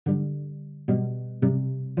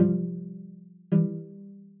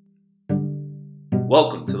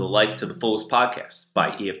Welcome to the Life to the Fullest podcast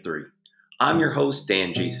by EF3. I'm your host,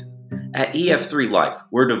 Dan Jason. At EF3 Life,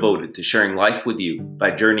 we're devoted to sharing life with you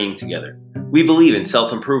by journeying together. We believe in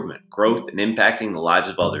self-improvement, growth, and impacting the lives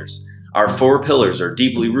of others. Our 4 pillars are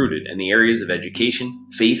deeply rooted in the areas of education,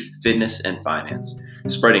 faith, fitness, and finance,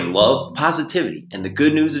 spreading love, positivity, and the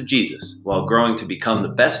good news of Jesus while growing to become the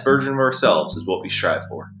best version of ourselves is what we strive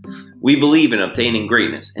for. We believe in obtaining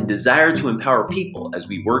greatness and desire to empower people as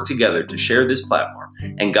we work together to share this platform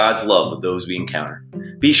and God's love with those we encounter.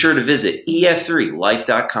 Be sure to visit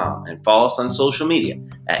ef3life.com and follow us on social media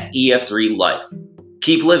at ef3life.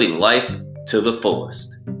 Keep living life to the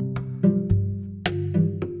fullest.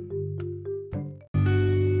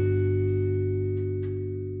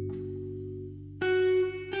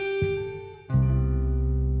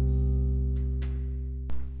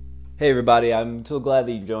 Hey everybody, I'm so glad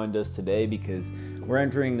that you joined us today because we're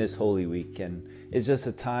entering this Holy Week and it's just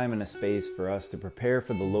a time and a space for us to prepare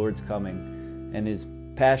for the Lord's coming and His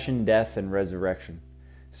passion, death, and resurrection.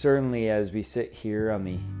 Certainly as we sit here on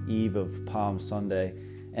the eve of Palm Sunday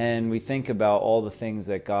and we think about all the things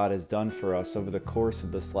that God has done for us over the course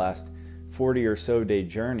of this last 40 or so day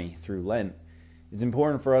journey through Lent, it's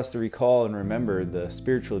important for us to recall and remember the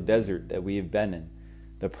spiritual desert that we have been in,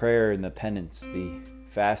 the prayer and the penance, the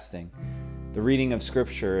fasting, the reading of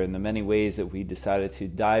Scripture, and the many ways that we decided to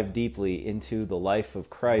dive deeply into the life of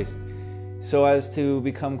Christ so as to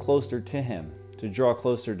become closer to Him, to draw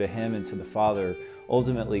closer to Him and to the Father,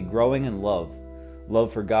 ultimately growing in love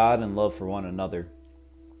for God and love for one another.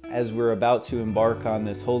 As we're about to embark on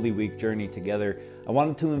this Holy Week journey together, I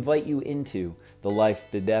wanted to invite you into the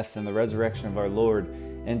life, the death, and the resurrection of our Lord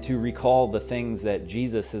and to recall the things that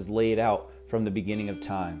Jesus has laid out from the beginning of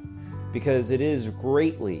time. Because it is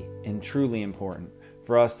greatly and truly important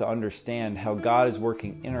for us to understand how God is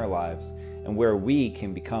working in our lives and where we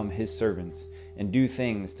can become His servants and do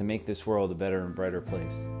things to make this world a better and brighter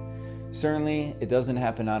place. Certainly, it doesn't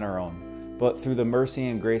happen on our own, but through the mercy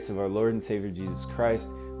and grace of our Lord and Savior Jesus Christ,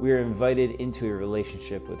 we are invited into a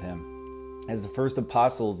relationship with Him. As the first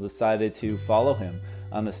apostles decided to follow Him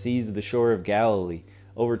on the seas of the shore of Galilee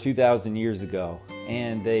over 2,000 years ago,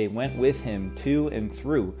 and they went with Him to and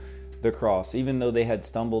through the cross, even though they had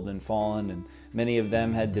stumbled and fallen, and many of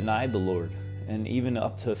them had denied the Lord, and even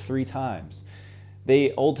up to 3 times.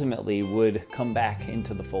 They ultimately would come back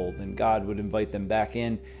into the fold, and God would invite them back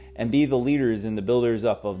in and be the leaders and the builders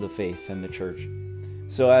up of the faith and the church.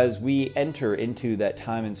 So as we enter into that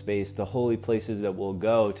time and space, the holy places that we'll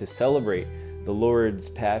go to celebrate the Lord's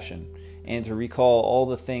passion and to recall all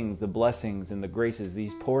the things, the blessings and the graces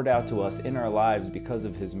He's poured out to us in our lives because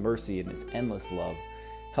of His mercy and His endless love,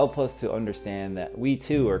 help us to understand that we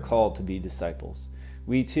too are called to be disciples.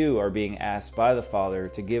 We too are being asked by the Father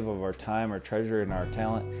to give of our time, our treasure, and our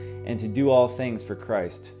talent, and to do all things for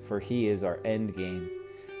Christ, for He is our end game.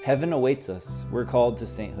 Heaven awaits us. We're called to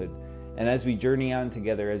sainthood. And as we journey on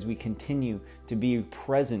together, as we continue to be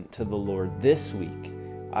present to the Lord this week,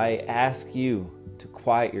 I ask you to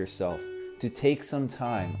quiet yourself, to take some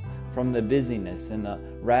time from the busyness and the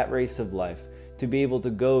rat race of life, to be able to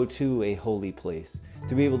go to a holy place,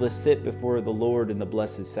 to be able to sit before the Lord in the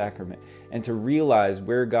Blessed Sacrament, and to realize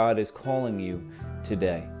where God is calling you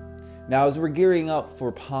today. Now, as we're gearing up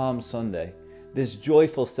for Palm Sunday, this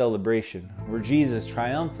joyful celebration where Jesus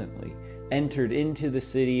triumphantly entered into the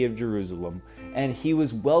city of Jerusalem, and He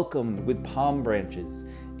was welcomed with palm branches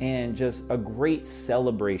and just a great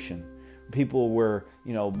celebration. People were,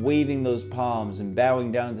 waving those palms and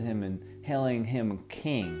bowing down to Him and hailing Him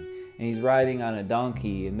King. And He's riding on a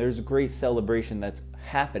donkey, and there's a great celebration that's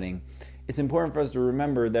happening. It's important for us to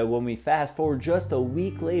remember that when we fast forward just a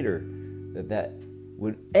week later, that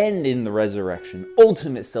would end in the resurrection,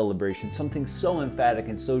 ultimate celebration, something so emphatic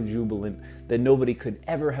and so jubilant that nobody could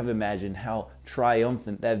ever have imagined how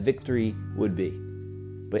triumphant that victory would be.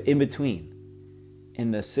 But in between, in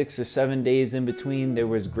the 6 or 7 days in between, there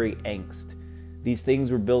was great angst. These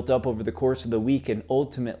things were built up over the course of the week, and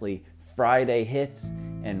ultimately Friday hits,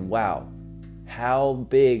 and wow, how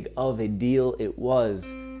big of a deal it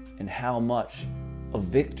was and how much of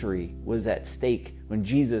victory was at stake when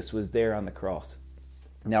Jesus was there on the cross.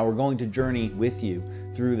 Now we're going to journey with you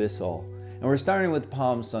through this all. And we're starting with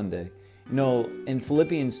Palm Sunday. In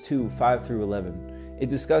Philippians 2, 5 through 11, it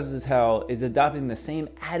discusses how it's adopting the same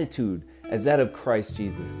attitude as that of Christ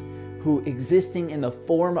Jesus, who existing in the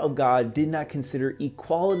form of God did not consider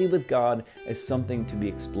equality with God as something to be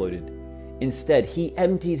exploited. Instead, He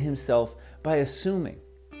emptied Himself by assuming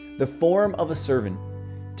the form of a servant,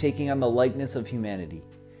 taking on the likeness of humanity.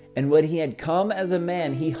 And when He had come as a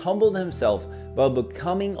man, He humbled Himself by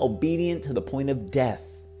becoming obedient to the point of death,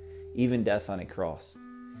 even death on a cross.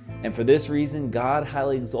 And for this reason, God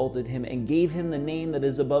highly exalted him and gave him the name that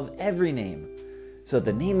is above every name, so at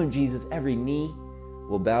the name of Jesus, every knee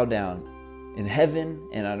will bow down in heaven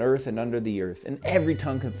and on earth and under the earth, and every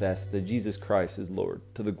tongue confess that Jesus Christ is Lord,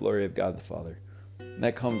 to the glory of God the Father. And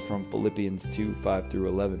that comes from Philippians 2, 5 through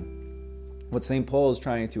 11. What St. Paul is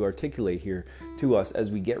trying to articulate here to us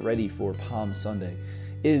as we get ready for Palm Sunday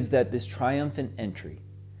is that this triumphant entry,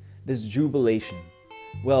 this jubilation,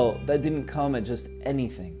 well, that didn't come at just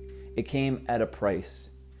anything. It came at a price.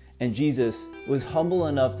 And Jesus was humble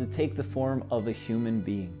enough to take the form of a human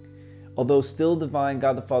being. Although still divine,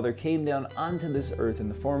 God the Father came down onto this earth in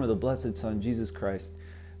the form of the blessed Son, Jesus Christ,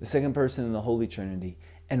 the second person in the Holy Trinity,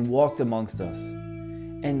 and walked amongst us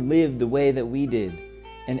and lived the way that we did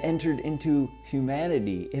and entered into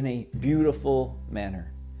humanity in a beautiful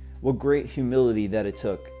manner. What great humility that it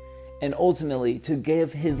took. And ultimately to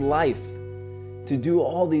give his life, to do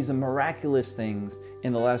all these miraculous things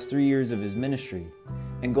in the last 3 years of his ministry,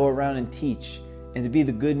 and go around and teach, and to be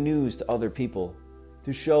the good news to other people,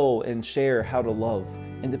 to show and share how to love,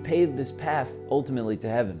 and to pave this path ultimately to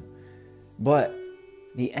heaven. But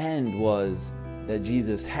the end was that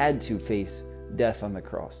Jesus had to face death on the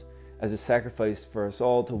cross as a sacrifice for us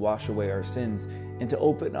all to wash away our sins and to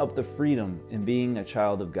open up the freedom in being a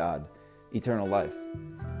child of God, eternal life.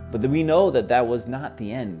 But we know that that was not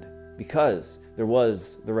the end, because there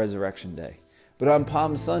was the resurrection day. But on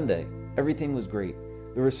Palm Sunday, everything was great.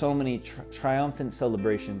 There were so many triumphant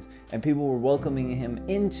celebrations, and people were welcoming him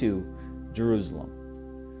into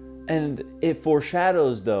Jerusalem. And it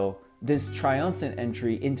foreshadows, though, this triumphant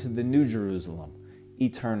entry into the New Jerusalem,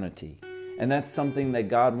 eternity. And that's something that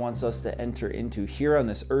God wants us to enter into here on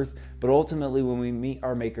this earth, but ultimately when we meet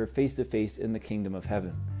our Maker face to face in the kingdom of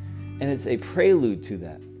heaven. And it's a prelude to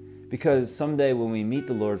that. Because someday when we meet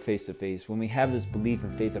the Lord face to face, when we have this belief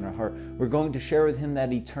and faith in our heart, we're going to share with him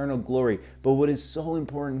that eternal glory. But what is so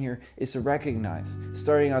important here is to recognize,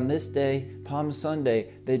 starting on this day, Palm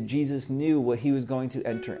Sunday, that Jesus knew what he was going to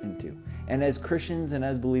enter into. And as Christians and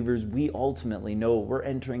as believers, we ultimately know what we're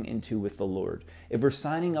entering into with the Lord. If we're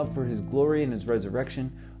signing up for his glory and his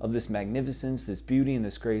resurrection, of this magnificence, this beauty, and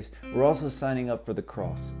this grace, we're also signing up for the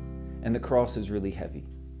cross. And the cross is really heavy.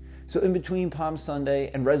 So in between Palm Sunday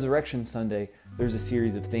and Resurrection Sunday, there's a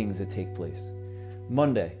series of things that take place.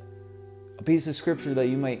 Monday, a piece of scripture that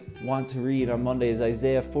you might want to read on Monday is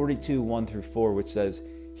Isaiah 42, 1 through 4, which says,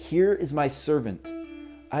 "Here is my servant.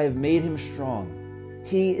 I have made him strong.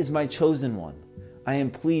 He is my chosen one. I am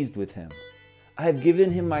pleased with him. I have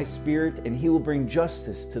given him my spirit, and he will bring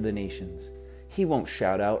justice to the nations. He won't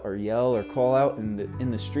shout out or yell or call out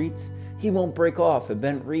in the streets. He won't break off a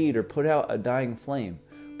bent reed or put out a dying flame.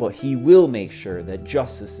 But he will make sure that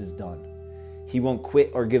justice is done. He won't quit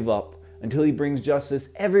or give up until he brings justice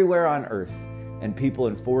everywhere on earth, and people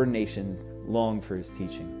in foreign nations long for his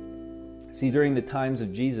teaching." See, during the times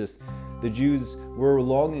of Jesus, the Jews were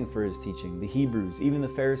longing for his teaching. The Hebrews, even the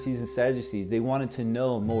Pharisees and Sadducees, they wanted to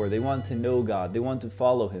know more. They wanted to know God. They wanted to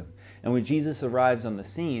follow him. And when Jesus arrives on the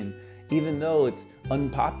scene, even though it's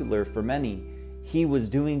unpopular for many, he was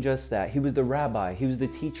doing just that. He was the rabbi. He was the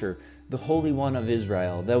teacher, the Holy One of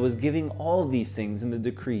Israel that was giving all of these things in the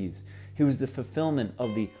decrees. He was the fulfillment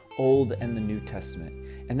of the Old and the New Testament.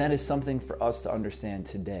 And that is something for us to understand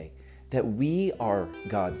today, that we are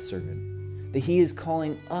God's servant, that he is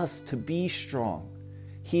calling us to be strong.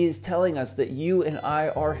 He is telling us that you and I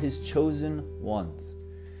are his chosen ones.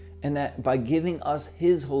 And that by giving us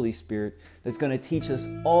his Holy Spirit, that's going to teach us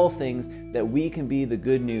all things, that we can be the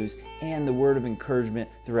good news and the word of encouragement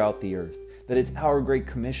throughout the earth. That it's our great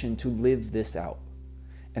commission to live this out.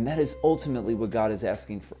 And that is ultimately what God is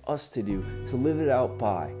asking for us to do, to live it out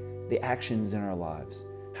by the actions in our lives,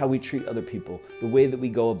 how we treat other people, the way that we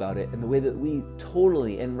go about it, and the way that we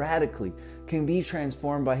totally and radically can be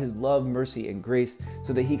transformed by his love, mercy, and grace,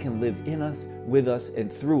 so that he can live in us, with us,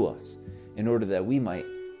 and through us, in order that we might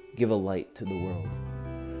give a light to the world.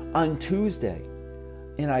 On Tuesday,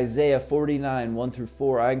 in Isaiah 49, 1 through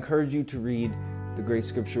 4, I encourage you to read the great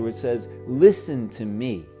scripture which says, "Listen to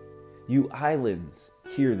me, you islands,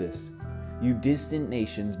 hear this. You distant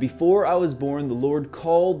nations, before I was born, the Lord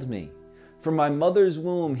called me. From my mother's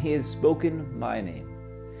womb, he has spoken my name.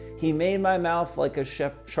 He made my mouth like a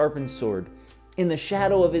sharpened sword. In the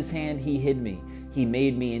shadow of his hand, he hid me. He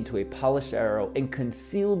made me into a polished arrow and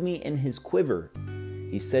concealed me in his quiver.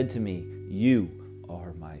 He said to me, you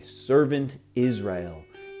are my servant Israel,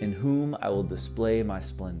 in whom I will display my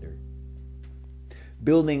splendor."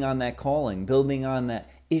 Building on that calling, building on that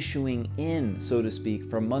issuing in, so to speak,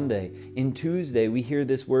 from Monday. In Tuesday, we hear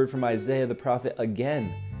this word from Isaiah the prophet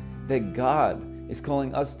again, that God is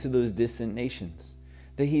calling us to those distant nations.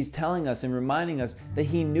 That He's telling us and reminding us that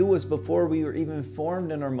He knew us before we were even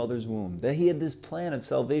formed in our mother's womb. That He had this plan of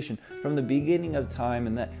salvation from the beginning of time,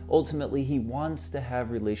 and that ultimately He wants to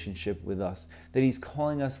have relationship with us. That He's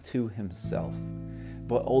calling us to Himself.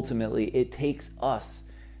 But ultimately, it takes us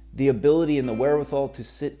the ability and the wherewithal to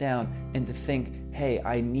sit down and to think, hey,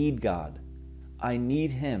 I need God. I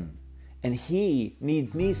need Him. And He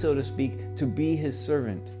needs me, so to speak, to be His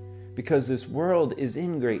servant. Because this world is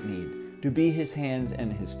in great need. To be His hands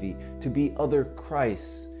and His feet, to be other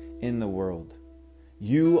Christs in the world.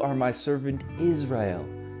 You are my servant Israel,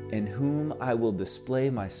 in whom I will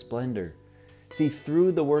display my splendor. See,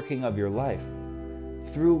 through the working of your life,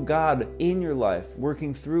 through God in your life,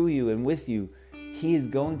 working through you and with you, He is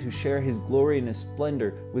going to share His glory and His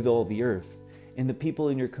splendor with all the earth, and the people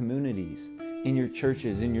in your communities, in your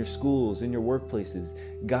churches, in your schools, in your workplaces.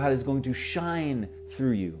 God is going to shine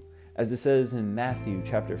through you. As it says in Matthew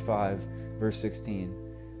chapter 5, verse 16,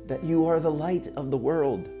 that you are the light of the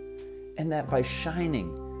world, and that by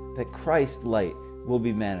shining, that Christ's light will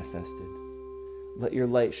be manifested. Let your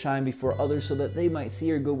light shine before others so that they might see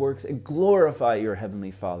your good works and glorify your heavenly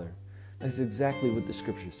Father. That's exactly what the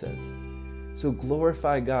scripture says. So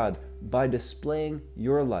glorify God by displaying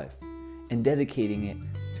your life and dedicating it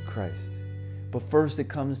to Christ. But first it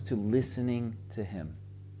comes to listening to Him.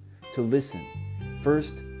 To listen.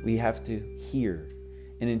 First, we have to hear.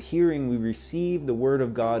 And in hearing, we receive the Word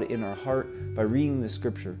of God in our heart by reading the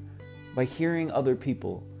Scripture, by hearing other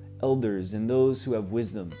people, elders, and those who have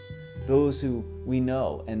wisdom, those who we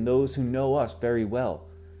know, and those who know us very well.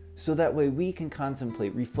 So that way we can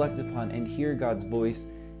contemplate, reflect upon, and hear God's voice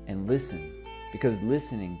and listen. Because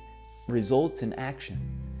listening results in action,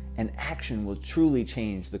 and action will truly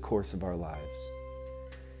change the course of our lives.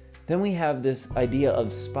 Then we have this idea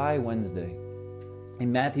of Spy Wednesday.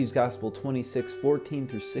 In Matthew's Gospel 26, 14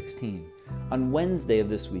 through 16, on Wednesday of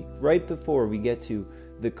this week, right before we get to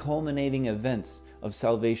the culminating events of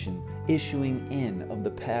salvation, issuing in of the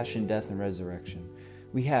passion, death, and resurrection,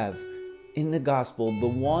 we have in the Gospel the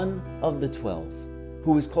one of the 12,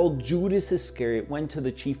 who is called Judas Iscariot, went to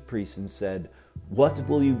the chief priests and said, "What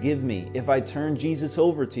will you give me if I turn Jesus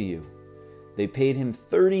over to you?" They paid him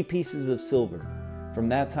 30 pieces of silver. From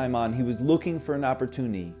that time on, he was looking for an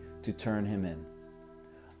opportunity to turn him in.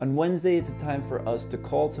 On Wednesday, it's a time for us to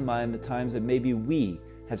call to mind the times that maybe we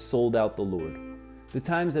have sold out the Lord. The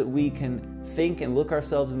times that we can think and look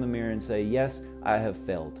ourselves in the mirror and say, yes, I have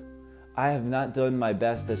failed. I have not done my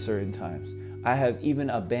best at certain times. I have even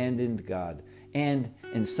abandoned God. And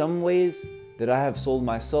in some ways that I have sold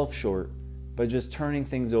myself short by just turning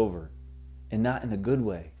things over, and not in a good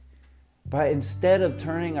way. But instead of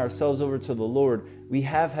turning ourselves over to the Lord, we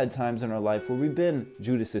have had times in our life where we've been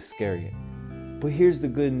Judas Iscariot. But here's the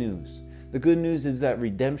good news. The good news is that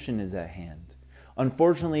redemption is at hand.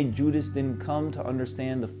 Unfortunately, Judas didn't come to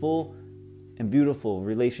understand the full and beautiful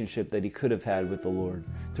relationship that he could have had with the Lord,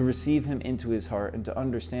 to receive Him into his heart and to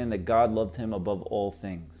understand that God loved him above all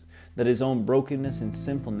things, that his own brokenness and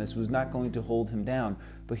sinfulness was not going to hold him down,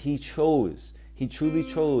 but he truly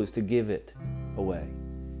chose to give it away.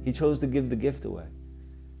 He chose to give the gift away.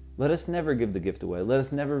 Let us never give the gift away. Let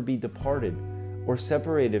us never be departed or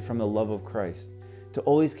separated from the love of Christ, to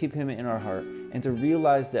always keep Him in our heart and to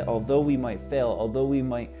realize that although we might fail, although we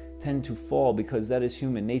might tend to fall because that is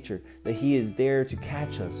human nature, that He is there to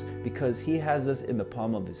catch us because He has us in the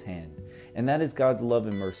palm of His hand. And that is God's love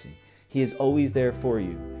and mercy. He is always there for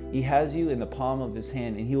you. He has you in the palm of His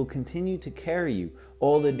hand, and He will continue to carry you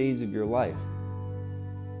all the days of your life.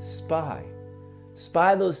 Spy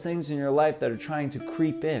those things in your life that are trying to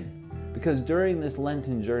creep in. Because during this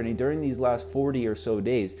Lenten journey, during these last 40 or so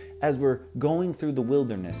days, as we're going through the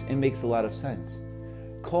wilderness, it makes a lot of sense.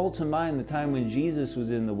 Call to mind the time when Jesus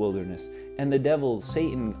was in the wilderness and the devil,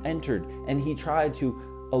 Satan, entered and he tried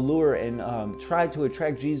to allure and tried to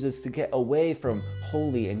attract Jesus to get away from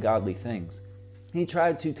holy and godly things. He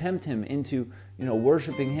tried to tempt him into,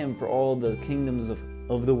 worshiping him for all the kingdoms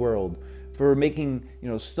of the world, for making,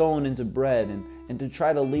 stone into bread and to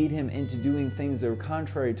try to lead him into doing things that were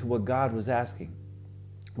contrary to what God was asking.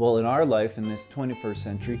 Well, in our life, in this 21st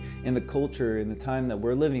century, in the culture, in the time that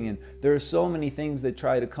we're living in, there are so many things that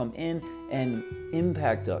try to come in and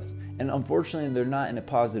impact us. And unfortunately, they're not in a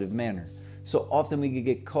positive manner. So often we could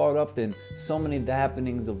get caught up in so many of the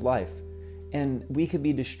happenings of life. And we could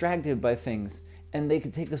be distracted by things, and they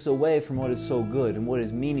could take us away from what is so good and what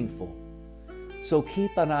is meaningful. So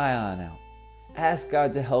keep an eye on out. Ask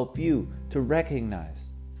God to help you to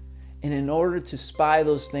recognize. And in order to spy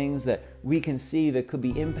those things that we can see that could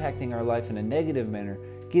be impacting our life in a negative manner,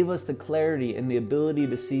 give us the clarity and the ability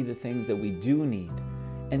to see the things that we do need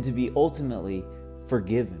and to be ultimately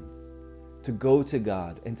forgiven, to go to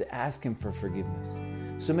God and to ask Him for forgiveness.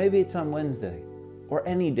 So maybe it's on Wednesday, or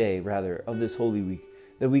any day rather, of this Holy Week,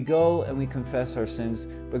 that we go and we confess our sins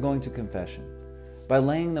by going to confession, by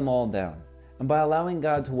laying them all down, and by allowing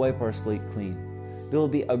God to wipe our slate clean. There will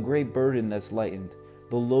be a great burden that's lightened.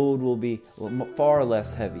 The load will be far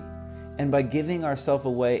less heavy. And by giving ourselves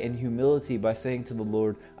away in humility, by saying to the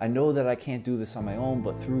Lord, I know that I can't do this on my own,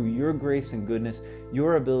 but through your grace and goodness,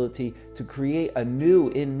 your ability to create anew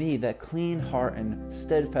in me that clean heart and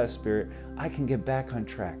steadfast spirit, I can get back on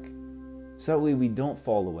track. So that way we don't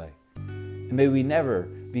fall away. And may we never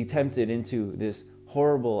be tempted into this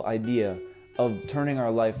horrible idea of turning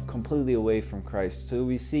our life completely away from Christ. So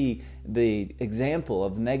we see the example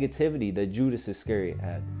of negativity that Judas Iscariot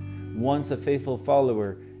had. Once a faithful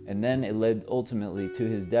follower, and then it led ultimately to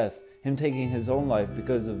his death, him taking his own life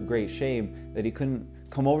because of great shame that he couldn't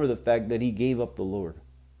come over the fact that he gave up the Lord.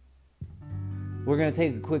 We're going to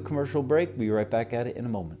take a quick commercial break. Be right back at it in a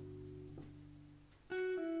moment.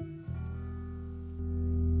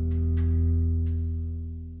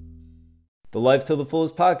 The Life to the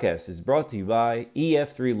Fullest podcast is brought to you by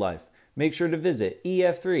EF3 Life. Make sure to visit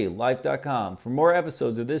ef3life.com for more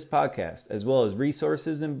episodes of this podcast, as well as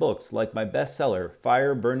resources and books like my bestseller,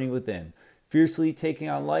 Fire Burning Within, fiercely taking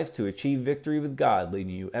on life to achieve victory with God,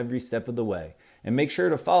 leading you every step of the way. And make sure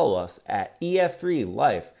to follow us at EF3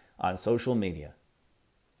 Life on social media.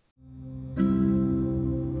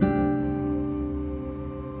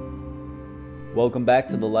 Welcome back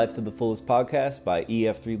to the Life to the Fullest podcast by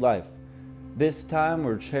EF3 Life. This time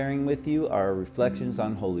we're sharing with you our reflections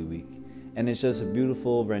on Holy Week. And it's just a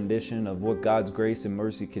beautiful rendition of what God's grace and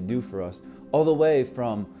mercy can do for us, all the way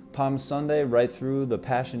from Palm Sunday right through the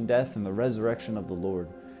Passion, Death, and the Resurrection of the Lord.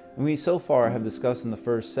 And we so far have discussed in the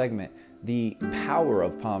first segment the power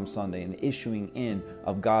of Palm Sunday and the issuing in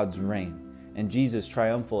of God's reign and Jesus'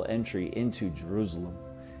 triumphal entry into Jerusalem.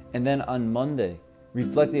 And then on Monday,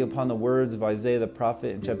 reflecting upon the words of Isaiah the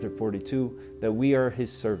prophet in chapter 42, that we are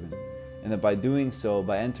His servant. And that by doing so,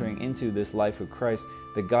 by entering into this life of Christ,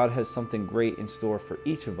 that God has something great in store for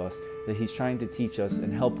each of us that He's trying to teach us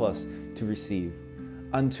and help us to receive.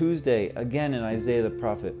 On Tuesday, again in Isaiah the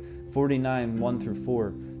prophet, 49,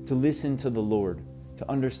 1-4, to listen to the Lord, to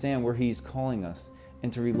understand where He's calling us,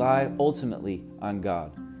 and to rely ultimately on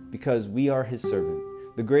God, because we are His servant.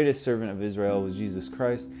 The greatest servant of Israel was Jesus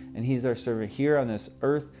Christ, and He's our servant here on this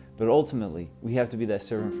earth, but ultimately we have to be that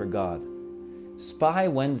servant for God. Spy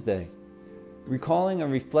Wednesday, recalling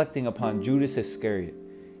and reflecting upon Judas Iscariot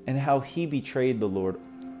and how he betrayed the Lord,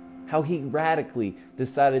 how he radically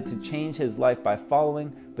decided to change his life by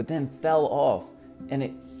following, but then fell off, and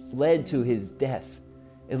it led to his death.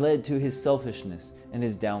 It led to his selfishness and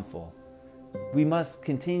his downfall. We must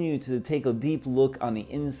continue to take a deep look on the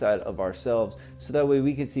inside of ourselves so that way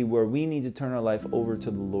we can see where we need to turn our life over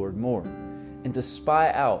to the Lord more, and to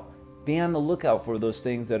spy out, be on the lookout for those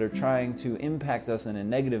things that are trying to impact us in a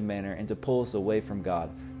negative manner and to pull us away from God,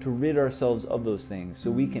 to rid ourselves of those things so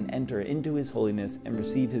we can enter into His holiness and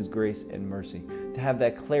receive His grace and mercy, to have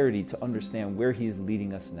that clarity to understand where He is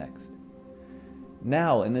leading us next.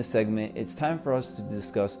 Now, in this segment, it's time for us to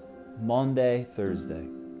discuss Maundy Thursday.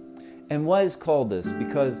 And why is called this?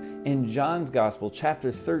 Because in John's Gospel,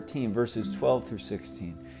 chapter 13, verses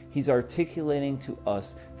 12-16, he's articulating to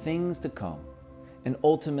us things to come, and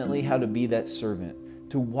ultimately how to be that servant,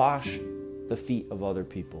 to wash the feet of other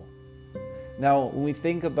people. Now, when we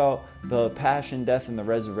think about the Passion, Death, and the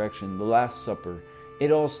Resurrection, the Last Supper,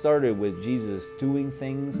 it all started with Jesus doing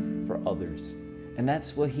things for others. And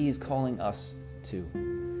that's what He is calling us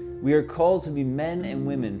to. We are called to be men and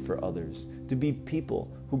women for others, to be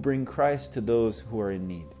people who bring Christ to those who are in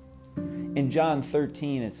need. In John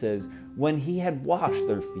 13, it says, when He had washed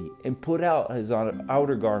their feet and put out His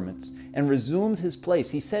outer garments and resumed His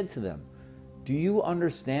place, He said to them, do you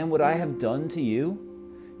understand what I have done to you?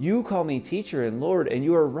 You call me teacher and Lord, and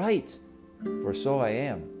you are right, for so I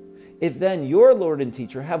am. If then your Lord and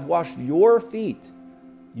teacher have washed your feet,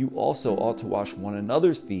 you also ought to wash one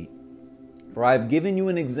another's feet. For I have given you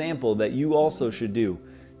an example that you also should do,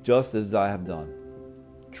 just as I have done.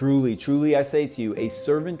 Truly, truly, I say to you, a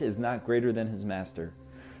servant is not greater than his master,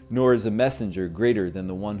 nor is a messenger greater than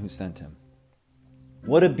the one who sent him.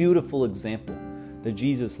 What a beautiful example that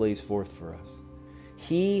Jesus lays forth for us.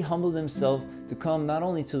 He humbled Himself to come not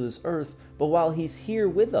only to this earth, but while He's here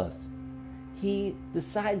with us, He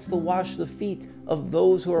decides to wash the feet of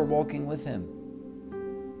those who are walking with Him.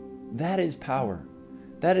 That is power.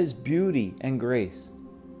 That is beauty and grace.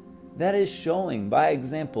 That is showing by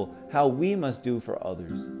example how we must do for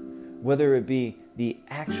others, whether it be the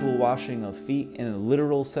actual washing of feet in a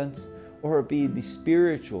literal sense, or it be the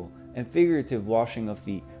spiritual and figurative washing of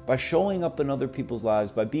feet by showing up in other people's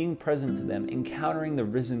lives, by being present to them, encountering the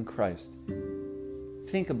risen Christ.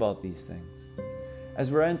 Think about these things.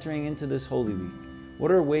 As we're entering into this Holy Week,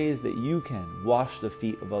 what are ways that you can wash the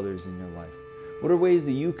feet of others in your life? What are ways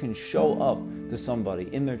that you can show up to somebody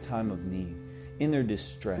in their time of need, in their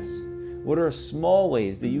distress? What are small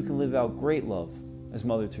ways that you can live out great love, as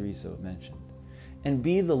Mother Teresa mentioned? And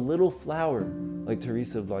be the little flower like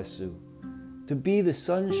Teresa of Lisieux. To be the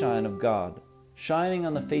sunshine of God, shining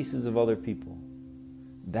on the faces of other people.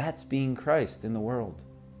 That's being Christ in the world.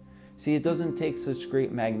 See, it doesn't take such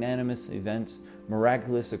great magnanimous events,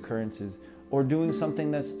 miraculous occurrences, or doing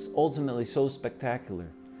something that's ultimately so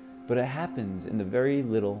spectacular. But it happens in the very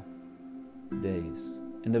little days,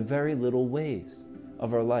 in the very little ways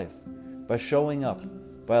of our life. By showing up,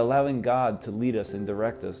 by allowing God to lead us and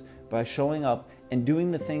direct us, by showing up and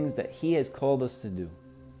doing the things that He has called us to do.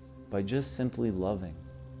 By just simply loving.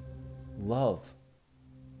 Love.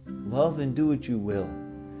 Love and do what you will.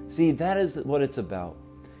 See, that is what it's about.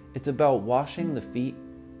 It's about washing the feet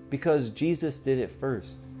because Jesus did it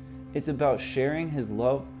first. It's about sharing His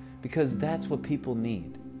love because that's what people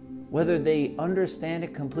need. Whether they understand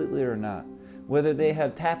it completely or not, whether they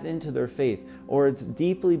have tapped into their faith or it's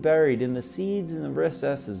deeply buried in the seeds and the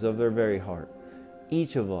recesses of their very heart,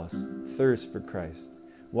 each of us thirsts for Christ.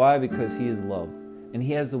 Why? Because He is love. And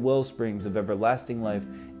He has the well springs of everlasting life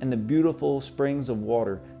and the beautiful springs of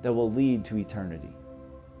water that will lead to eternity.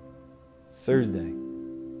 Thursday,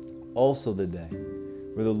 also the day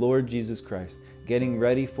where the Lord Jesus Christ getting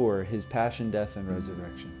ready for His passion, death, and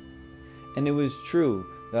resurrection. And it was true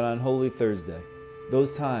that on Holy Thursday,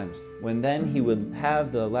 those times when then He would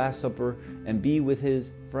have the Last Supper and be with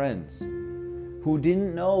His friends who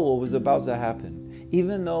didn't know what was about to happen,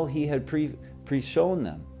 even though He had pre-shown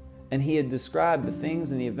them. And He had described the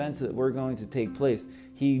things and the events that were going to take place.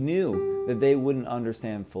 He knew that they wouldn't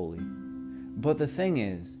understand fully. But the thing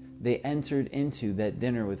is, they entered into that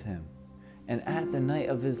dinner with Him. And at the night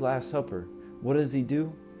of His Last Supper, what does He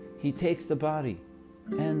do? He takes the body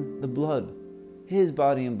and the blood, His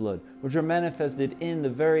body and blood, which are manifested in the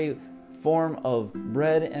very form of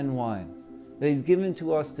bread and wine that He's given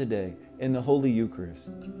to us today in the Holy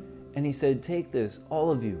Eucharist. And He said, take this, all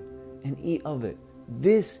of you, and eat of it.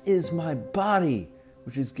 This is my body,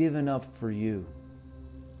 which is given up for you.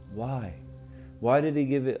 Why? Why did He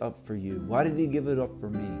give it up for you? Why did He give it up for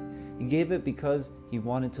me? He gave it because He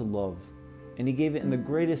wanted to love. And He gave it in the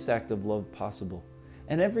greatest act of love possible.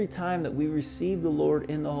 And every time that we receive the Lord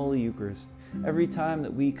in the Holy Eucharist, every time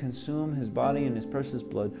that we consume His body and His precious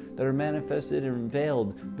blood that are manifested and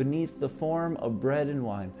veiled beneath the form of bread and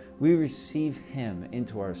wine, we receive Him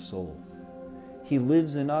into our soul. He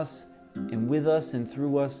lives in us and with us and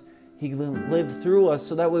through us. He lived through us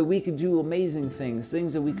so that way we could do amazing things,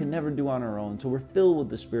 things that we could never do on our own. So we're filled with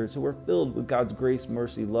the Spirit, so we're filled with God's grace,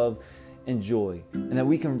 mercy, love, and joy, and that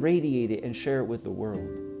we can radiate it and share it with the world.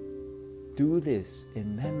 Do this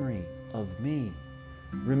in memory of me.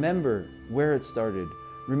 Remember where it started.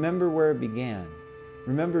 Remember where it began.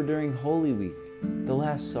 Remember during Holy Week, the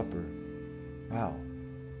Last Supper. Wow,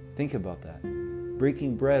 think about that.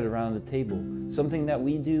 Breaking bread around the table, something that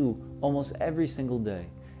we do almost every single day.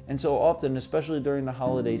 And so often, especially during the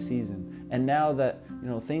holiday season, and now that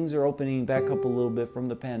things are opening back up a little bit from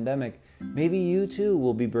the pandemic, maybe you too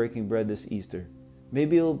will be breaking bread this Easter.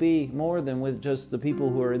 Maybe it'll be more than with just the people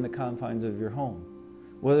who are in the confines of your home.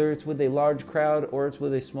 Whether it's with a large crowd or it's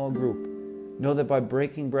with a small group, know that by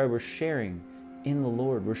breaking bread, we're sharing in the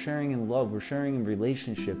Lord. We're sharing in love. We're sharing in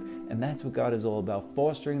relationship. And that's what God is all about,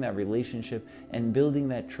 fostering that relationship and building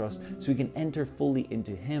that trust so we can enter fully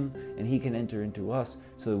into Him and He can enter into us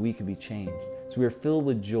so that we can be changed. So we are filled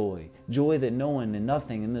with joy, joy that no one and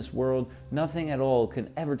nothing in this world, nothing at all can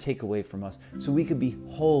ever take away from us. So we could be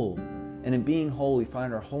whole. And in being whole, we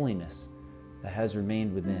find our holiness that has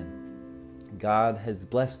remained within. God has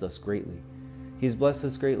blessed us greatly. He's blessed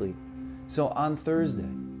us greatly. So on Thursday,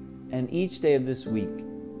 and each day of this week,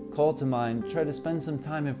 call to mind, try to spend some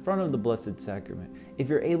time in front of the Blessed Sacrament. If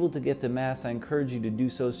you're able to get to Mass, I encourage you to do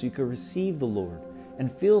so you can receive the Lord and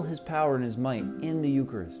feel His power and His might in the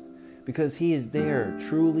Eucharist, because He is there,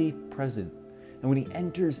 truly present. And when He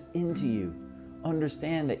enters into you,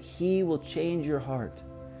 understand that He will change your heart,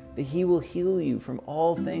 that He will heal you from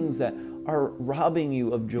all things that are robbing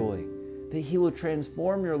you of joy, that He will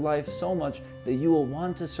transform your life so much that you will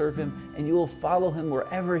want to serve Him and you will follow Him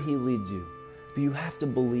wherever He leads you. But you have to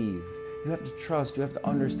believe, you have to trust, you have to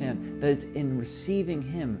understand that it's in receiving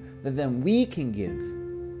Him that then we can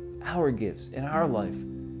give our gifts in our life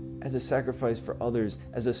as a sacrifice for others,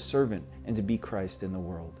 as a servant, and to be Christ in the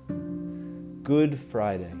world. Good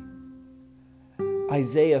Friday.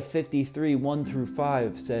 Isaiah 53,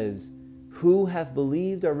 1-5 says, "Who hath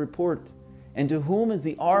believed our report? And to whom is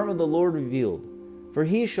the arm of the Lord revealed? For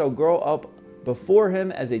he shall grow up before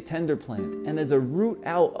him as a tender plant, and as a root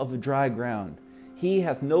out of a dry ground. He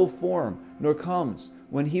hath no form, nor comes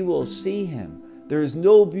when he will see him. There is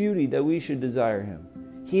no beauty that we should desire him.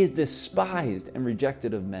 He is despised and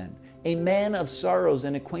rejected of men, a man of sorrows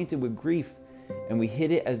and acquainted with grief. And we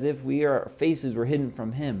hid it as if our faces were hidden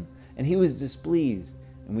from him. And he was displeased,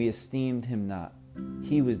 and we esteemed him not.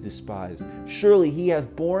 He was despised. Surely he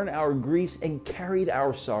hath borne our griefs and carried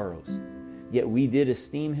our sorrows. Yet we did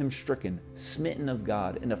esteem him stricken, smitten of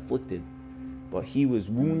God, and afflicted. But he was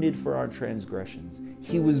wounded for our transgressions.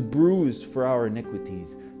 He was bruised for our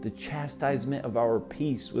iniquities. The chastisement of our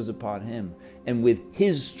peace was upon him, and with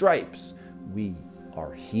his stripes we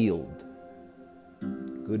are healed."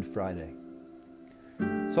 Good Friday.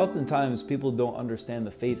 So oftentimes people don't understand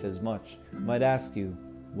the faith as much. I might ask you,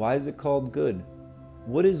 why is it called good?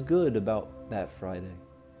 What is good about that Friday?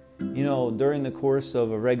 During the course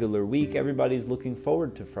of a regular week, everybody's looking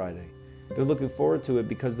forward to Friday. They're looking forward to it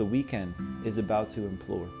because the weekend is about to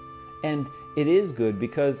implore. And it is good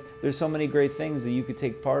because there's so many great things that you could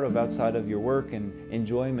take part of outside of your work and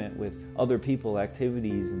enjoyment with other people,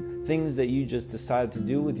 activities, and things that you just decide to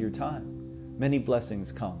do with your time. Many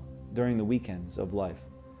blessings come during the weekends of life.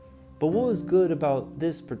 But what was good about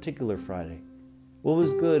this particular Friday? What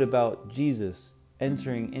was good about Jesus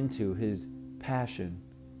entering into his passion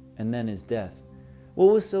and then his death?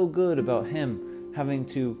 What was so good about him having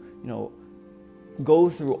to, go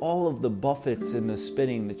through all of the buffets and the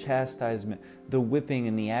spitting, the chastisement, the whipping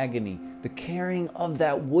and the agony, the carrying of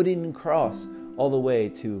that wooden cross all the way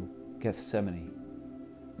to Gethsemane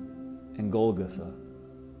and Golgotha?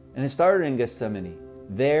 And it started in Gethsemane,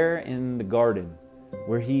 there in the garden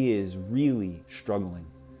where he is really struggling,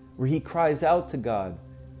 where he cries out to God,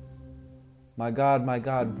 my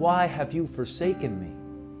God, why have you forsaken me?"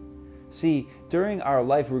 See, during our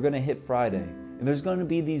life, we're going to hit Friday, and there's going to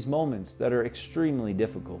be these moments that are extremely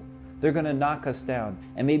difficult. They're going to knock us down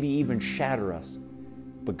and maybe even shatter us.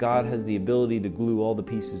 But God has the ability to glue all the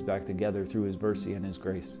pieces back together through his mercy and his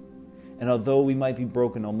grace. And although we might be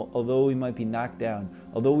broken, although we might be knocked down,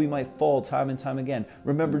 although we might fall time and time again,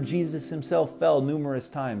 remember Jesus himself fell numerous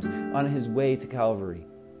times on his way to Calvary.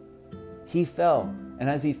 He fell, and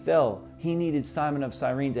as he fell, he needed Simon of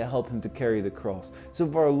Cyrene to help him to carry the cross. So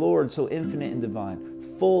if our Lord, so infinite and divine,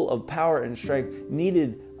 full of power and strength,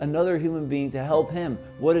 needed another human being to help him,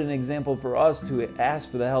 what an example for us to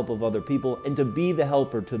ask for the help of other people and to be the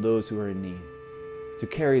helper to those who are in need, to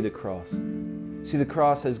carry the cross. See, the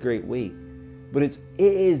cross has great weight, but it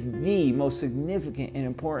is the most significant and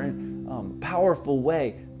important, powerful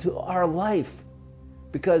way to our life,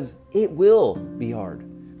 because it will be hard.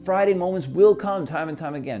 Friday moments will come time and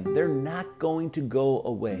time again. They're not going to go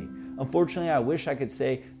away. Unfortunately, I wish I could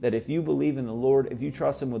say that if you believe in the Lord, if you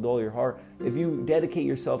trust him with all your heart, if you dedicate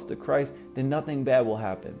yourself to Christ, then nothing bad will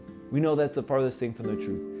happen. We know that's the farthest thing from the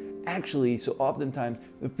truth. Actually, so oftentimes,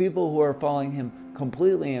 the people who are following him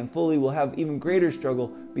completely and fully will have even greater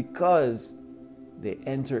struggle because they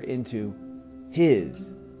enter into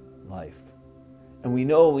his life. And we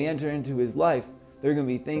know when we enter into his life, there are going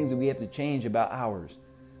to be things that we have to change about ours.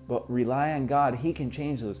 But rely on God. He can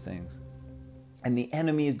change those things. And the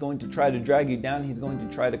enemy is going to try to drag you down. He's going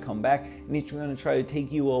to try to come back. And he's going to try to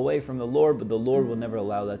take you away from the Lord. But the Lord will never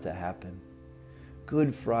allow that to happen.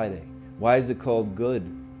 Good Friday. Why is it called good?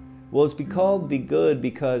 Well, it's called be good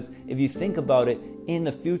because if you think about it, in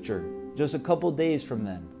the future, just a couple days from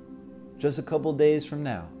then, just a couple days from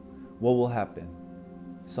now, what will happen?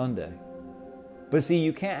 Sunday. But see,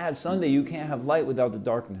 you can't have Sunday. You can't have light without the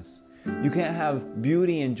darkness. You can't have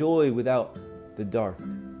beauty and joy without the dark,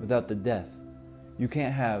 without the death. You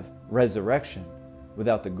can't have resurrection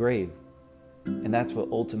without the grave. And that's what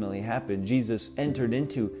ultimately happened. Jesus entered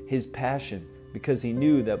into his passion because he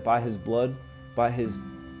knew that by his blood, by his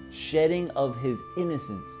shedding of his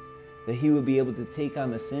innocence, that he would be able to take on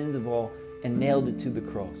the sins of all and nailed it to the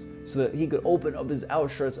cross so that he could open up his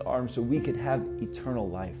outstretched arms so we could have eternal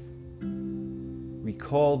life.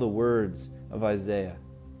 Recall the words of Isaiah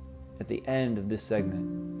at the end of this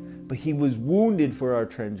segment. But he was wounded for our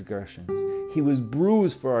transgressions. He was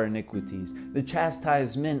bruised for our iniquities. The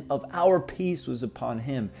chastisement of our peace was upon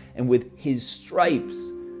him, and with his stripes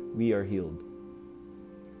we are healed.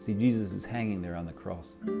 See, Jesus is hanging there on the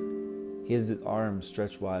cross. He has his arms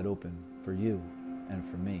stretched wide open for you and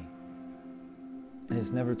for me. And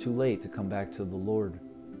it's never too late to come back to the Lord.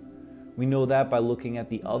 We know that by looking at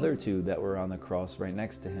the other two that were on the cross right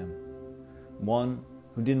next to him. One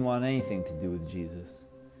who didn't want anything to do with Jesus,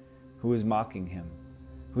 who was mocking him,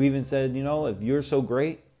 who even said, if you're so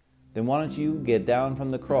great, then why don't you get down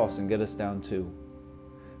from the cross and get us down too?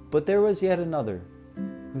 But there was yet another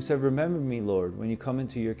who said, remember me, Lord, when you come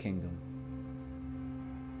into your kingdom.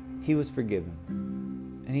 He was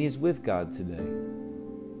forgiven, and he is with God today.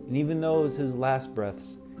 And even though it was his last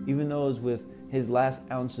breaths, even though it was with his last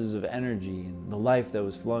ounces of energy and the life that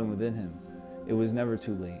was flowing within him, it was never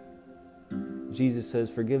too late. Jesus says,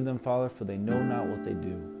 forgive them, Father, for they know not what they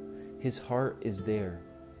do. His heart is there.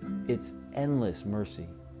 It's endless mercy,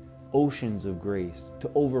 oceans of grace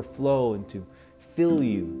to overflow and to fill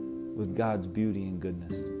you with God's beauty and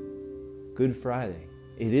goodness. Good Friday.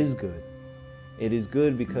 It is good. It is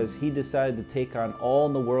good because he decided to take on all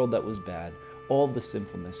in the world that was bad, all the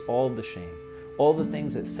sinfulness, all the shame, all the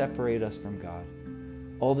things that separate us from God,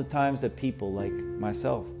 all the times that people like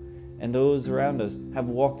myself and those around us have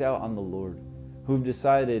walked out on the Lord, who've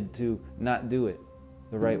decided to not do it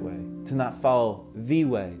the right way, to not follow the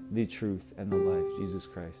way, the truth, and the life, Jesus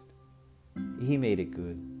Christ. He made it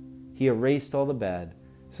good. He erased all the bad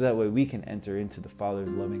so that way we can enter into the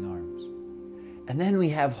Father's loving arms. And then we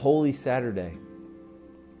have Holy Saturday,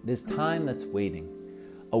 this time that's waiting,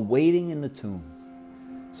 a waiting in the tomb.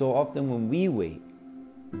 So often when we wait,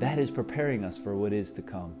 that is preparing us for what is to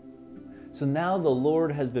come. So now the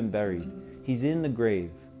Lord has been buried. He's in the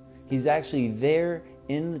grave. He's actually there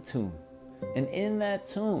in the tomb. And in that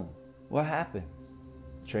tomb, what happens?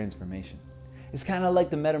 Transformation. It's kind of like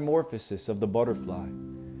the metamorphosis of the butterfly.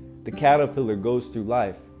 The caterpillar goes through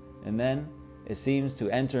life, and then it seems to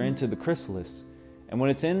enter into the chrysalis. And when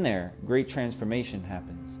it's in there, great transformation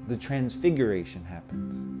happens. The transfiguration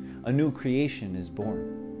happens. A new creation is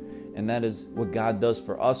born. And that is what God does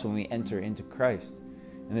for us when we enter into Christ.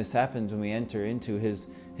 And this happens when we enter into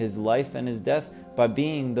his life and his death by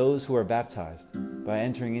being those who are baptized, by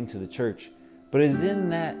entering into the church. But it is in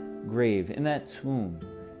that grave, in that tomb,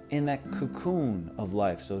 in that cocoon of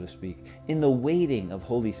life, so to speak, in the waiting of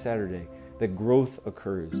Holy Saturday, that growth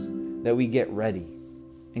occurs, that we get ready.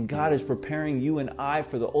 And God is preparing you and I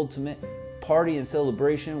for the ultimate party and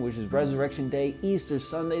celebration, which is Resurrection Day, Easter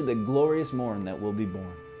Sunday, the glorious morn that will be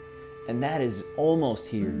born. And that is almost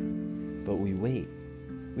here, but we wait.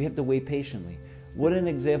 We have to wait patiently. What an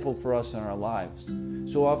example for us in our lives.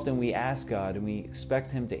 So often we ask God and we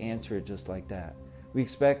expect him to answer it just like that. We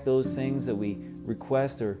expect those things that we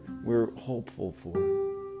request or we're hopeful for,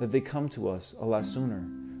 that they come to us a lot sooner.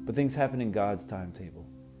 But things happen in God's timetable.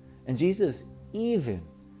 And Jesus even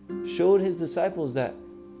showed his disciples that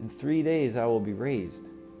in 3 days I will be raised.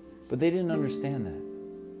 But they didn't understand that.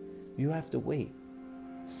 You have to wait.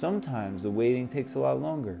 Sometimes the waiting takes a lot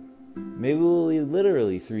longer. Maybe it will be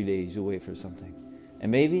literally 3 days you'll wait for something. And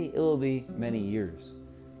maybe it will be many years.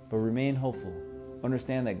 But remain hopeful.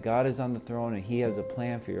 Understand that God is on the throne and he has a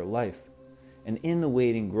plan for your life. And in the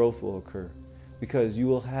waiting, growth will occur because you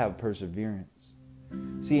will have perseverance.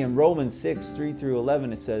 See, in Romans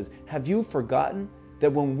 6:3-11, it says, have you forgotten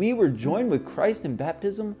that when we were joined with Christ in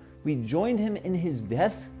baptism, we joined him in his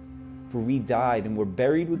death? For we died and were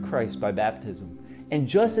buried with Christ by baptism. And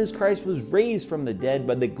just as Christ was raised from the dead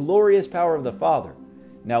by the glorious power of the Father,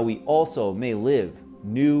 now we also may live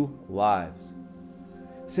new lives.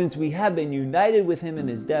 Since we have been united with him in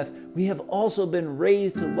his death, we have also been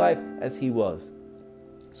raised to life as he was.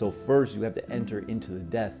 So first you have to enter into the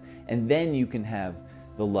death, and then you can have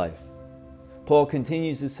the life. Paul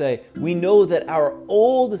continues to say, we know that our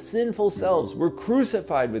old sinful selves were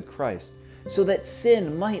crucified with Christ, so that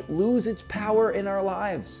sin might lose its power in our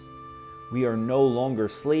lives. We are no longer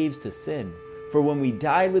slaves to sin, for when we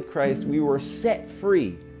died with Christ, we were set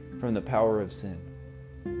free from the power of sin.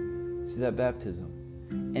 See that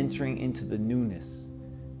baptism, entering into the newness.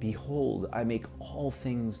 Behold, I make all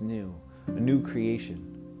things new, a new creation.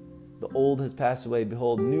 The old has passed away.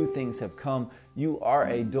 Behold, new things have come. You are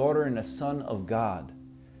a daughter and a son of God.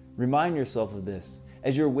 Remind yourself of this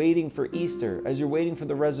as you're waiting for Easter, as you're waiting for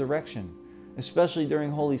the resurrection, especially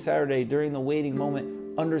during Holy Saturday, during the waiting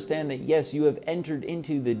moment. Understand that yes, you have entered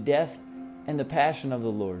into the death and the passion of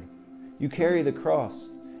the Lord. You carry the cross.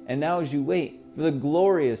 And now as you wait for the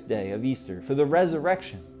glorious day of Easter, for the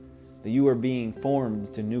resurrection, that you are being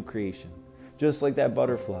formed to new creation. Just like that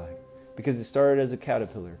butterfly. Because it started as a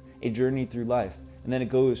caterpillar. It journeyed through life. And then it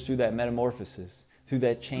goes through that metamorphosis, through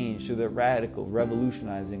that change, through that radical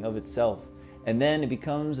revolutionizing of itself. And then it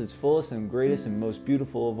becomes its fullest and greatest and most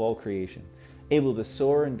beautiful of all creation. Able to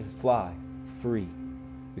soar and to fly free.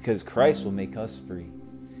 Because Christ will make us free.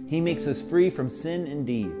 He makes us free from sin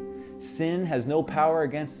indeed. Sin has no power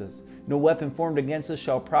against us No weapon formed against us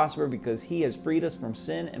shall prosper, because he has freed us from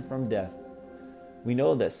sin and from death. We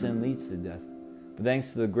know that sin leads to death, but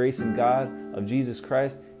thanks to the grace and God of Jesus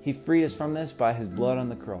Christ, he freed us from this by his blood on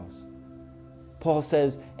the cross. Paul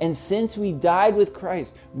says, and since we died with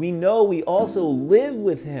Christ, we know we also live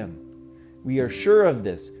with him. We are sure of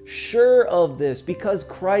this, because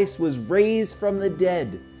Christ was raised from the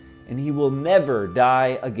dead, and he will never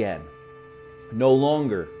die again. No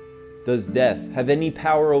longer does death have any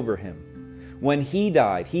power over him. When he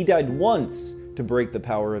died once to break the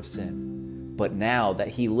power of sin. But now that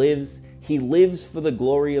he lives for the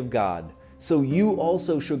glory of God. So you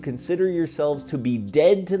also should consider yourselves to be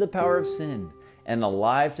dead to the power of sin and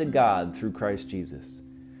alive to God through Christ Jesus.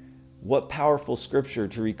 What powerful scripture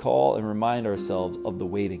to recall and remind ourselves of the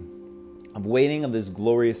waiting of this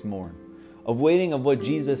glorious morn, of waiting of what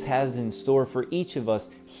Jesus has in store for each of us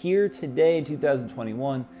here today in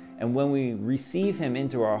 2021, and when we receive him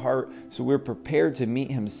into our heart, so we're prepared to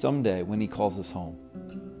meet him someday when he calls us home.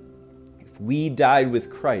 If we died with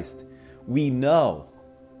Christ, we know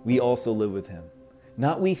we also live with him.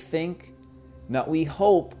 Not we think, not we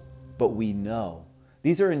hope, but we know.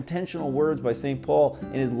 These are intentional words by St. Paul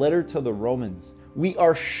in his letter to the Romans. We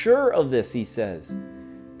are sure of this, he says,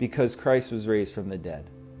 because Christ was raised from the dead.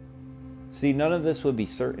 See, none of this would be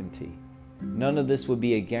certainty. None of this would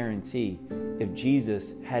be a guarantee if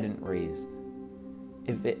Jesus hadn't raised.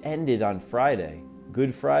 If it ended on Friday,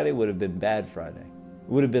 Good Friday would have been Bad Friday. It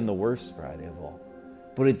would have been the worst Friday of all.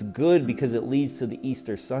 But it's good because it leads to the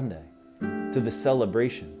Easter Sunday, to the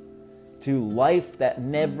celebration, to life that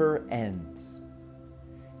never ends.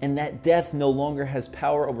 And that death no longer has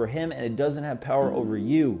power over him, and it doesn't have power over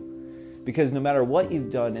you. Because no matter what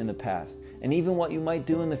you've done in the past, and even what you might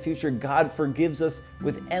do in the future, God forgives us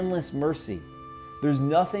with endless mercy. There's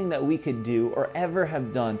nothing that we could do or ever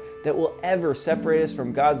have done that will ever separate us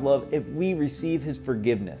from God's love if we receive his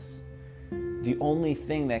forgiveness. The only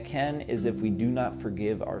thing that can is if we do not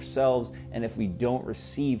forgive ourselves, and if we don't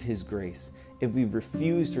receive his grace, if we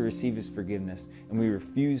refuse to receive his forgiveness, and we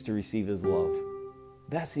refuse to receive his love.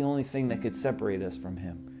 That's the only thing that could separate us from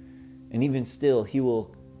him. And even still, he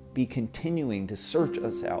will be continuing to search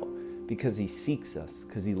us out because he seeks us,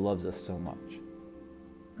 because he loves us so much.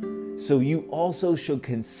 So you also should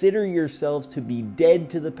consider yourselves to be dead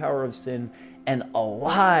to the power of sin and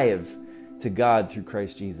alive to God through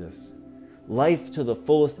Christ Jesus. Life to the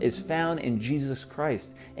fullest is found in Jesus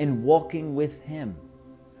Christ and walking with him.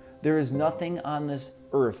 There is nothing on this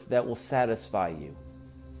earth that will satisfy you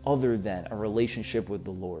other than a relationship with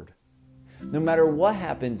the Lord. No matter what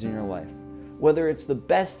happens in your life, whether it's the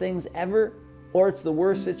best things ever or it's the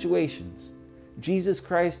worst situations, Jesus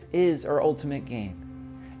Christ is our ultimate gain.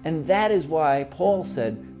 And that is why Paul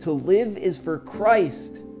said, to live is for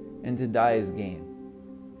Christ and to die is gain.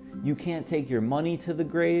 You can't take your money to the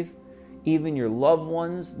grave. Even your loved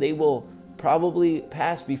ones, they will probably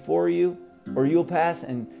pass before you, or you'll pass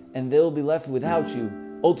and they'll be left without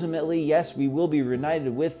you. Ultimately, yes, we will be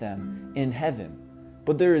reunited with them in heaven.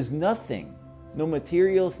 But there is nothing, no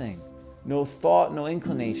material thing, no thought, no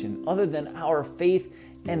inclination, other than our faith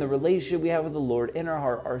and the relationship we have with the Lord in our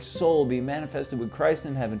heart, our soul being manifested with Christ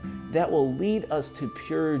in heaven, that will lead us to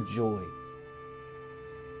pure joy.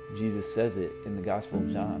 Jesus says it in the Gospel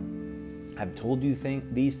of John. I've told you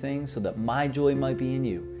these things so that my joy might be in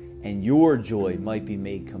you and your joy might be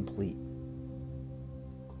made complete.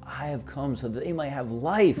 I have come so that they might have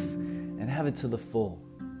life and have it to the full.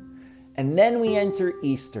 And then we enter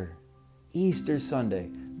Easter Sunday,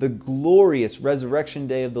 the glorious resurrection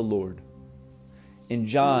day of the Lord. In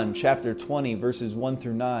John chapter 20, verses 1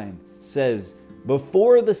 through 9, says,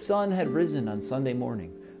 before the sun had risen on Sunday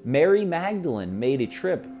morning, Mary Magdalene made a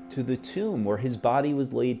trip to the tomb where his body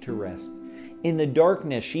was laid to rest. In the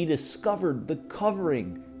darkness, she discovered the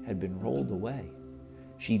covering had been rolled away.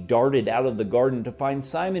 She darted out of the garden to find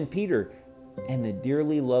Simon Peter and the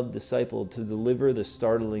dearly loved disciple to deliver the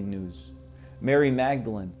startling news. Mary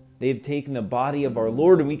Magdalene, they have taken the body of our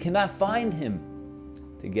Lord and we cannot find him.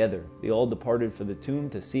 Together, they all departed for the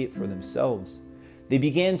tomb to see it for themselves. They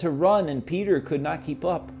began to run and Peter could not keep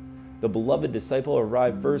up. The beloved disciple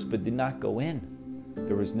arrived first but did not go in.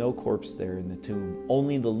 There was no corpse there in the tomb,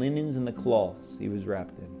 only the linens and the cloths he was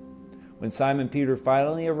wrapped in. When Simon Peter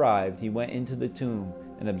finally arrived, he went into the tomb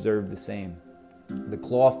and observed the same. The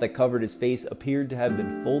cloth that covered his face appeared to have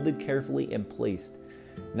been folded carefully and placed,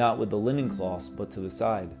 not with the linen cloths, but to the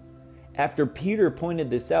side. After Peter pointed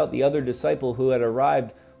this out, the other disciple who had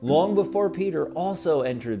arrived long before Peter also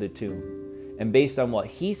entered the tomb. And based on what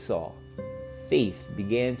he saw, faith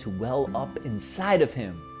began to well up inside of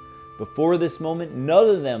him. Before this moment, none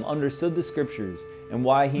of them understood the scriptures and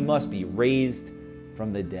why he must be raised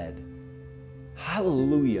from the dead.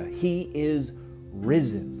 Hallelujah. He is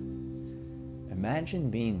risen. Imagine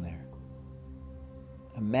being there.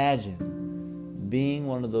 Imagine being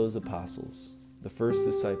one of those apostles, the first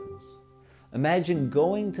disciples. Imagine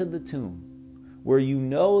going to the tomb where you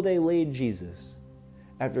know they laid Jesus.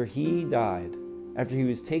 After he died, after he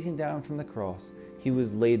was taken down from the cross, he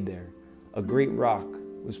was laid there. A great rock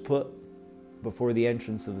was put before the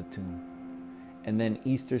entrance of the tomb. And then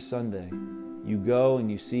Easter Sunday, you go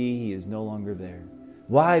and you see he is no longer there.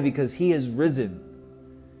 Why? Because he has risen.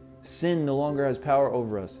 Sin no longer has power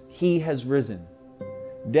over us. He has risen.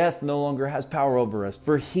 Death no longer has power over us,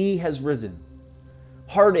 for he has risen.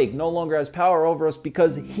 Heartache no longer has power over us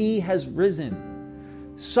because he has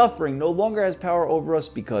risen. Suffering no longer has power over us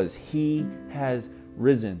because he has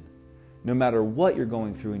risen. No matter what you're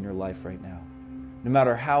going through in your life right now, no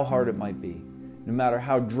matter how hard it might be, no matter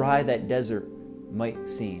how dry that desert might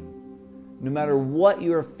seem, no matter what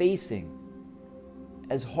you are facing,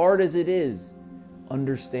 as hard as it is,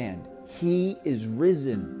 understand, he is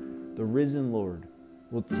risen. The risen Lord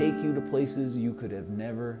will take you to places you could have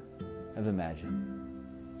never have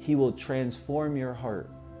imagined. He will transform your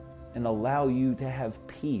heart and allow you to have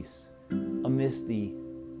peace amidst the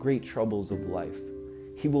great troubles of life.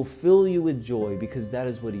 He will fill you with joy because that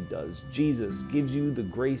is what he does. Jesus gives you the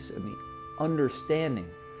grace and the understanding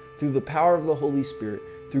through the power of the Holy Spirit,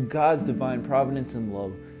 through God's divine providence and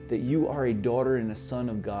love, that you are a daughter and a son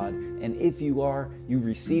of God. And if you are, you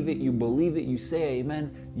receive it, you believe it, you say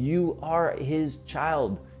amen, you are his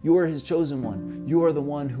child. You are his chosen one. You are the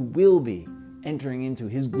one who will be entering into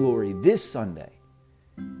his glory this Sunday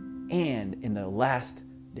and in the last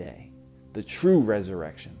day, the true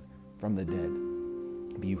resurrection from the dead.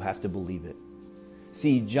 But you have to believe it.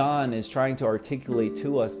 See, John is trying to articulate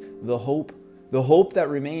to us the hope that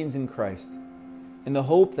remains in Christ, and the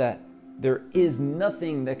hope that there is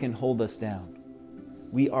nothing that can hold us down.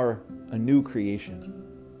 We are a new creation.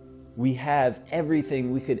 We have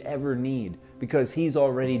everything we could ever need because he's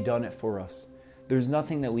already done it for us. There's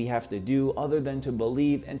nothing that we have to do other than to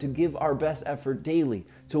believe and to give our best effort daily,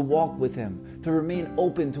 to walk with him, to remain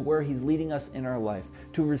open to where he's leading us in our life,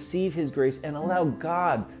 to receive his grace and allow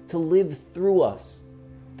God to live through us.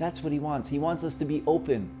 That's what he wants. He wants us to be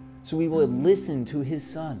open so we will listen to his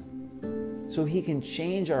son, so he can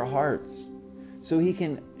change our hearts, so he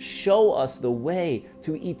can show us the way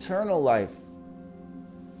to eternal life.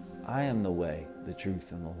 I am the way, the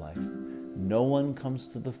truth, and the life. No one comes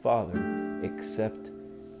to the Father except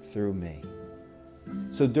through me.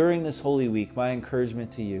 So during this Holy Week, my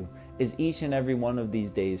encouragement to you is each and every one of these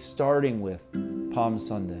days, starting with Palm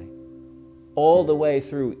Sunday, all the way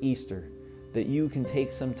through Easter, that you can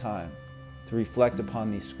take some time to reflect upon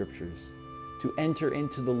these scriptures, to enter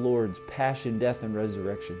into the Lord's passion, death, and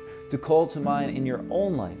resurrection, to call to mind in your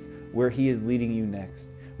own life where he is leading you next,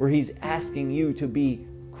 where he's asking you to be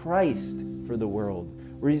Christ for the world,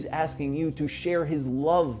 where he's asking you to share his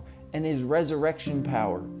love and his resurrection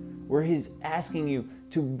power, where he's asking you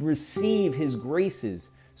to receive his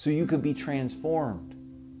graces so you could be transformed.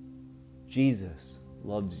 Jesus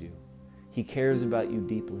loves you. He cares about you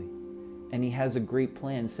deeply, and he has a great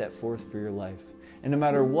plan set forth for your life. And no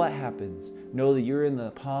matter what happens, know that you're in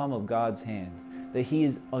the palm of God's hands, that he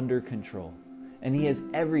is under control, and he has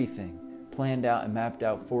everything planned out and mapped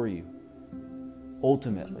out for you.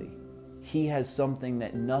 Ultimately, he has something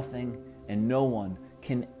that nothing and no one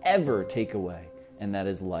can ever take away, and that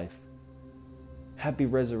is life. Happy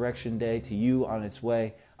Resurrection Day to you on its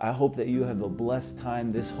way. I hope that you have a blessed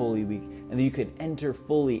time this Holy Week and that you can enter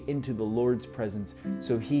fully into the Lord's presence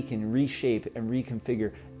so he can reshape and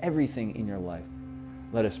reconfigure everything in your life.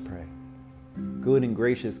 Let us pray. Good and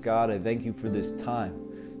gracious God, I thank you for this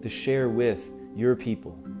time to share with your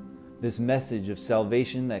people this message of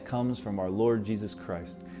salvation that comes from our Lord Jesus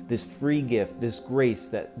Christ, this free gift, this grace,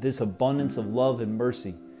 this abundance of love and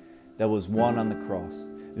mercy that was won on the cross,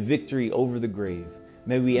 victory over the grave.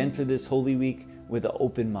 May we enter this Holy Week with an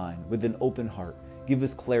open mind, with an open heart. Give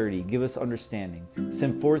us clarity, give us understanding.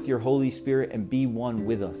 Send forth your Holy Spirit and be one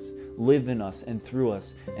with us. Live in us and through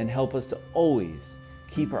us, and help us to always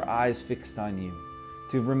keep our eyes fixed on you,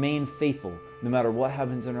 to remain faithful no matter what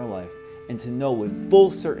happens in our life, and to know with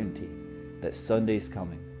full certainty that Sunday's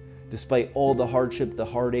coming. Despite all the hardship, the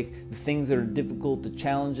heartache, the things that are difficult, the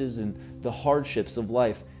challenges and the hardships of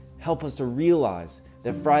life, help us to realize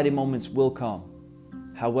that Friday moments will come.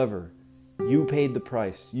 However, you paid the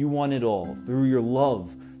price. You won it all through your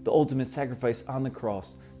love, the ultimate sacrifice on the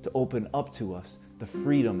cross, to open up to us the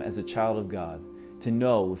freedom as a child of God, to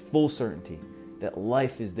know with full certainty that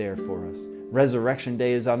life is there for us. Resurrection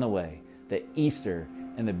Day is on the way, that Easter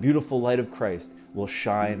and the beautiful light of Christ will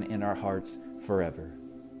shine in our hearts forever.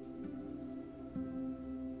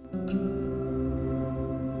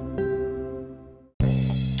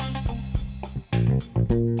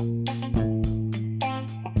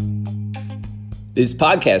 This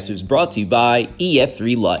podcast was brought to you by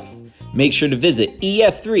EF3 Life. Make sure to visit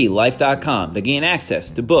ef3life.com to gain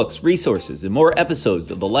access to books, resources, and more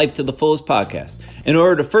episodes of the Life to the Fullest podcast in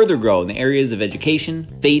order to further grow in the areas of education,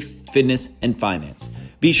 faith, fitness, and finance.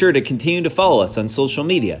 Be sure to continue to follow us on social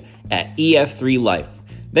media at EF3 Life.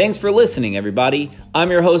 Thanks for listening, everybody.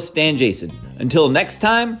 I'm your host, Dan Jason. Until next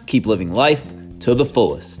time, keep living life to the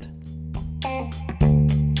fullest.